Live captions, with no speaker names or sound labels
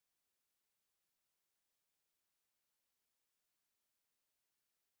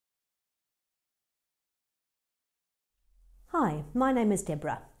Hi, my name is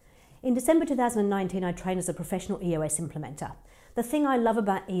Debra. In December 2019, I trained as a professional EOS implementer. The thing I love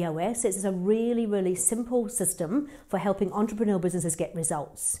about EOS is it's a really simple system for helping entrepreneurial businesses get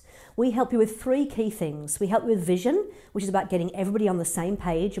results. We help you with three key things. We help you with vision, which is about getting everybody on the same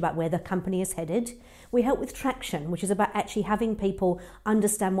page about where the company is headed. We help with traction, which is about actually having people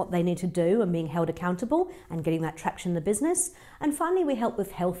understand what they need to do and being held accountable and getting that traction in the business. And finally, we help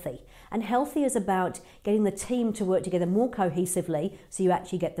with healthy. And healthy is about getting the team to work together more cohesively so you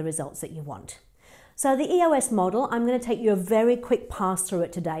actually get the results that you want. So the EOS model, I'm going to take you a very quick pass through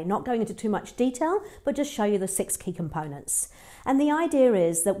it today, not going into too much detail, but just show you the 6 key components. And the idea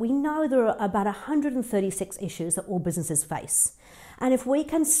is that we know there are about 136 issues that all businesses face. And if we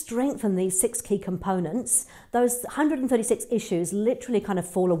can strengthen these 6 key components, those 136 issues literally kind of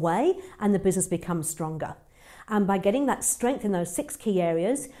fall away and the business becomes stronger. And by getting that strength in those 6 key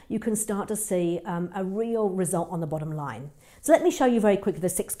areas, you can start to see a real result on the bottom line. So let me show you very quickly the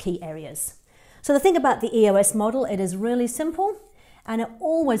 6 key areas. So the thing about the EOS model, it is really simple and it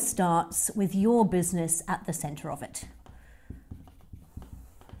always starts with your business at the center of it.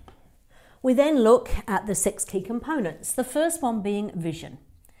 We then look at the 6 key components, the first one being vision.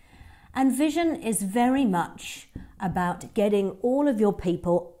 And vision is very much about getting all of your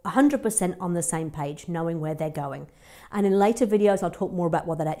people 100% on the same page, knowing where they're going. And in later videos, I'll talk more about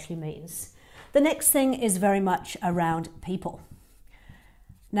what that actually means. The next thing is very much around people.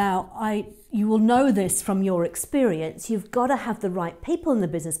 Now, you will know this from your experience. You've got to have the right people in the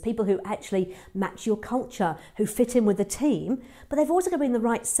business, people who actually match your culture, who fit in with the team, but they've also got to be in the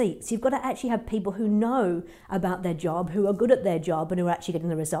right seats. You've got to actually have people who know about their job, who are good at their job, and who are actually getting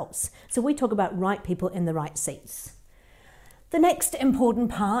the results. So we talk about right people in the right seats. The next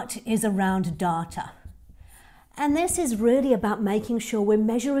important part is around data. And this is really about making sure we're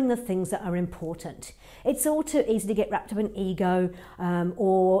measuring the things that are important. It's all too easy to get wrapped up in ego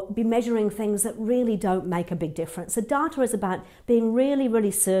or be measuring things that really don't make a big difference. So data is about being really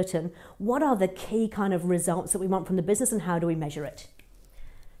certain what are the key kind of results that we want from the business and how do we measure it.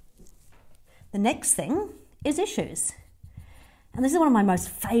 The next thing is issues. And this is one of my most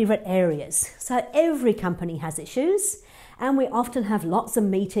favorite areas. So every company has issues. And we often have lots of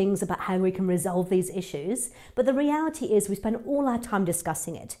meetings about how we can resolve these issues. But the reality is we spend all our time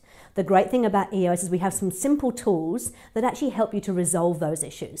discussing it. The great thing about EOS is we have some simple tools that actually help you to resolve those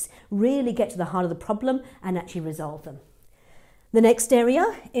issues, really get to the heart of the problem and actually resolve them. The next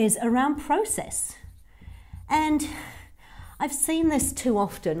area is around process. And I've seen this too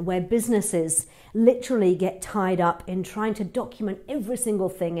often where businesses literally get tied up in trying to document every single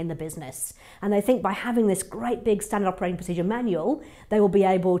thing in the business. And they think by having this great big standard operating procedure manual, they will be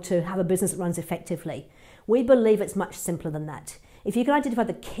able to have a business that runs effectively. We believe it's much simpler than that. If you can identify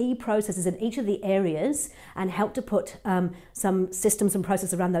the key processes in each of the areas and help to put some systems and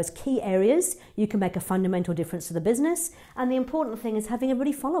processes around those key areas, you can make a fundamental difference to the business. And the important thing is having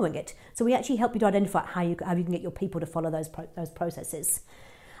everybody following it. So we actually help you to identify how you can get your people to follow those processes.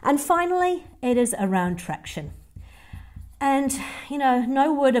 And finally, it is around traction. And,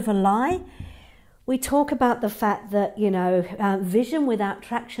 no word of a lie. We talk about the fact that, vision without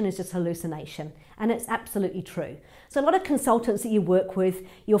traction is just hallucination. And it's absolutely true. So a lot of consultants that you work with,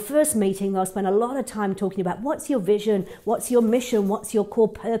 your first meeting, they'll spend a lot of time talking about what's your vision, what's your mission, what's your core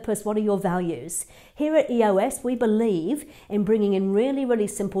purpose, what are your values. Here at EOS, we believe in bringing in really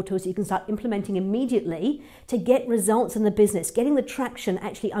simple tools that you can start implementing immediately to get results in the business, getting the traction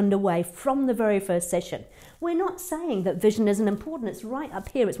actually underway from the very first session. We're not saying that vision isn't important. It's right up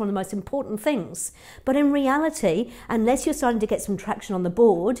here. It's one of the most important things. But in reality, unless you're starting to get some traction on the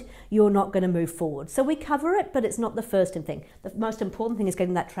board, you're not going to move forward. So we cover it, but it's not the first thing. The most important thing is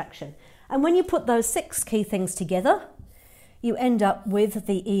getting that traction. And when you put those 6 key things together, you end up with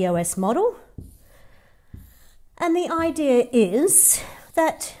the EOS model. And the idea is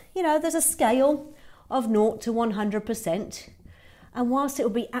that, there's a scale of 0 to 100%. And whilst it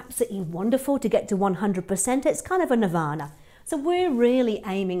would be absolutely wonderful to get to 100%, it's kind of a nirvana. So we're really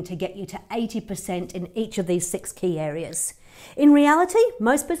aiming to get you to 80% in each of these 6 key areas. In reality,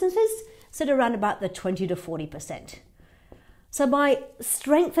 most businesses sit around about the 20 to 40%. So by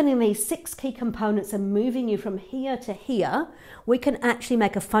strengthening these 6 key components and moving you from here to here, we can actually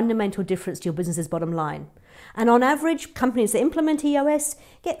make a fundamental difference to your business's bottom line. And on average, companies that implement EOS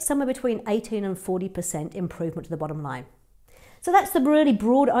get somewhere between 18 and 40% improvement to the bottom line. So that's the really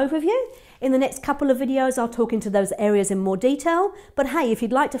broad overview. In the next couple of videos, I'll talk into those areas in more detail. But hey, if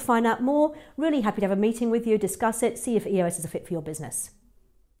you'd like to find out more, really happy to have a meeting with you, discuss it, see if EOS is a fit for your business.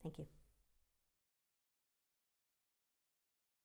 Thank you.